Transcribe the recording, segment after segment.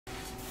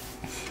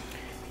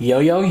Yo,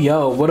 yo,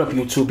 yo, what up,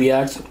 YouTube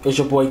BX? It's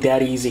your boy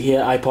Daddy Easy here,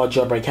 ipod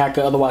jailbreak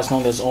hacker, otherwise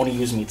known as Only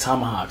Use Me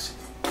Tomahawks.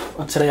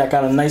 Today I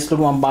got a nice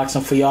little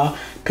unboxing for y'all.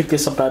 Picked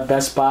this up at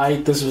Best Buy.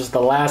 This was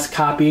the last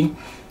copy,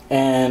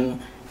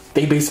 and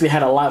they basically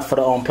had a lot for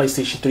the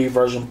PlayStation 3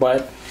 version,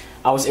 but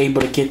I was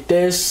able to get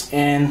this,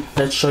 and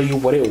let's show you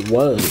what it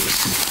was.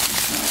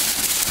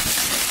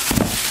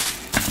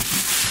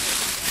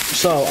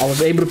 So I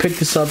was able to pick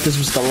this up. This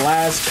was the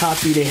last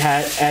copy they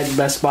had at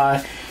Best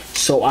Buy.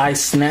 So I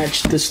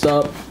snatched this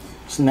up.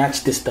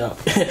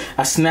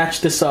 I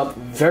snatched this up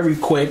very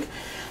quick. It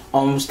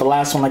was the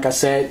last one, like I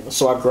said.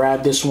 So I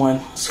grabbed this one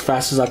as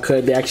fast as I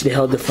could. They actually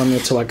held it for me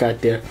until I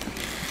got there.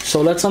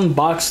 So let's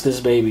unbox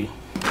this baby.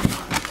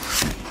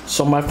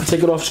 So I'm gonna have to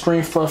take it off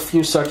screen for a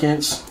few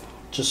seconds,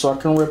 just so I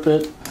can rip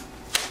it,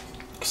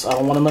 because I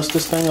don't want to mess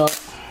this thing up.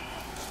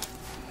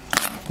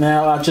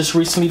 Now I just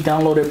recently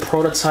downloaded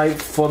Prototype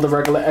for the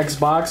regular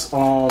Xbox.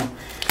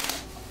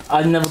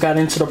 I never got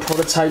into the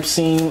prototype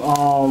scene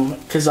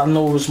because I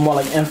know it was more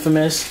like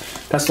Infamous.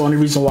 That's the only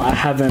reason why I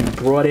haven't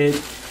brought it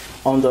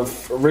on the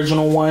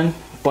original one.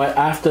 But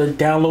after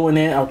downloading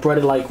it, I brought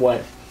it like,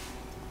 what,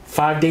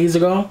 5 days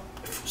ago?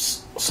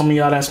 Some of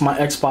y'all that's my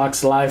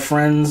Xbox Live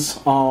friends.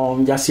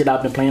 Y'all see that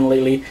I've been playing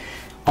lately.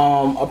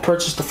 I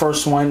purchased the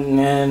first one and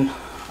then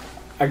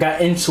I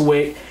got into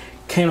it.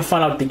 Came to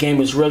find out the game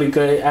was really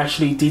good. It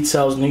actually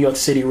details New York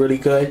City really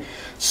good.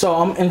 So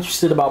I'm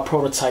interested about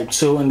Prototype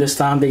 2, and this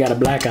time they got a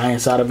black eye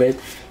inside of it.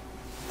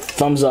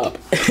 Thumbs up.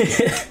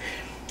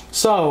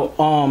 So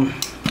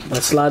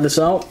let's slide this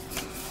out.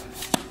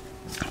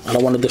 I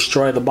don't want to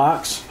destroy the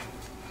box,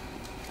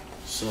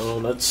 so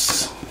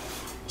let's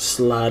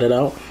slide it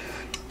out.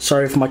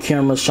 Sorry if my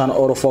camera's trying to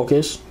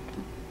autofocus.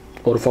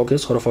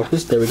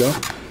 Autofocus. There we go.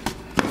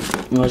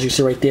 And as you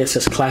see right there, it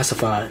says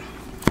classified.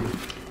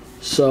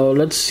 So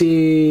let's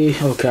see.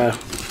 Okay.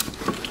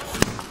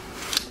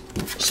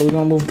 So we're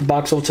gonna move the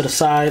box over to the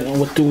side, and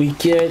what do we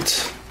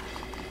get?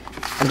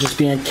 I'm just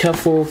being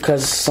careful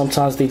because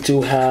sometimes they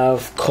do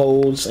have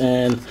codes,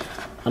 and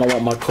I don't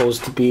want my codes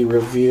to be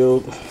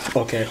revealed.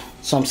 Okay,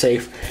 so I'm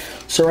safe.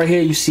 So right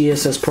here you see it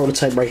says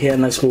Prototype right here,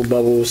 nice little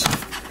bubbles.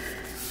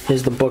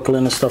 Here's the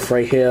booklet and stuff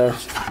right here.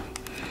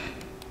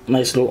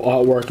 Nice little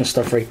artwork and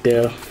stuff right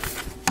there.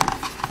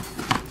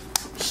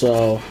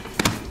 So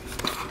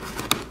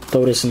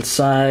throw this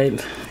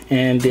inside,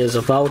 and there's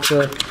a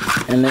voucher,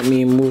 and let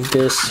me move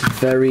this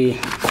very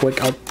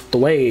quick out the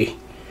way.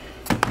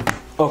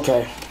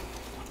 Okay,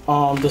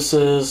 this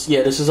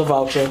is a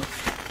voucher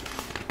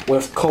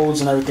with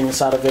codes and everything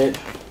inside of it,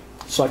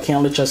 so I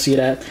can't let y'all see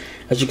that.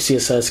 As you can see, it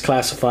says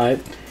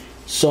classified.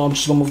 So I'm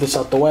just gonna move this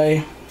out the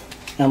way,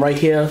 and right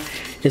here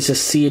is a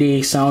CD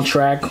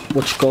soundtrack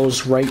which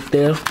goes right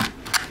there,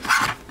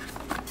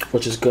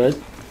 which is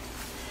good.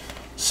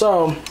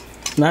 So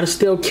not a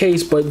steel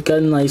case, but got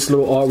a nice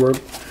little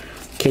artwork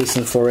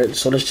casing for it.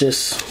 So let's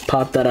just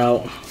pop that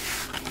out,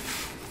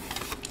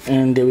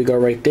 and there we go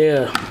right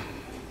there.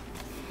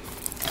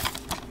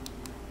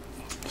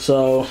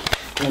 So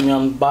let me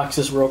unbox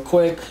this real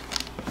quick,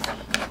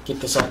 get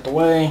this out the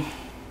way,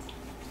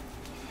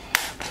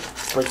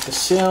 break the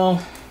seal.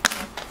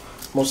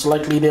 Most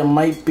likely there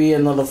might be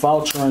another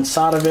voucher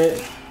inside of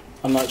it,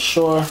 I'm not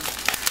sure.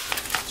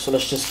 So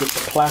let's just get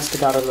the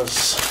plastic out of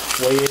this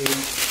way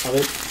of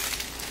it.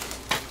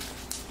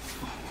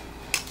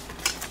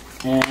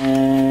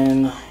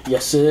 And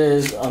yes, it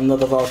is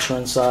another voucher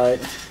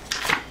inside.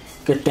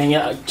 Good thing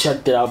I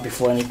checked it out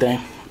before anything.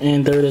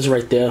 And there it is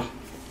right there.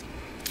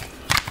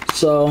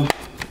 So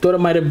thought it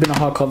might have been a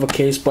hardcover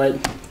case,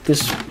 but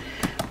this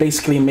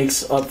basically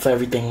makes up for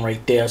everything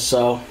right there.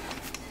 So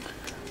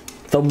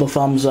double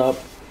thumbs up.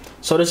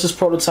 So this is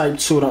Prototype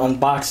 2, the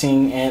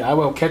unboxing, and I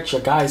will catch you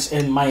guys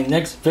in my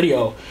next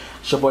video.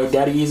 It's your boy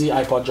Daddy Easy,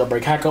 ipod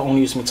jailbreak hacker,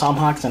 Only Use Me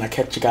Tomahawks, and I'll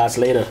catch you guys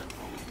later.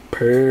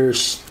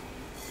 Peace.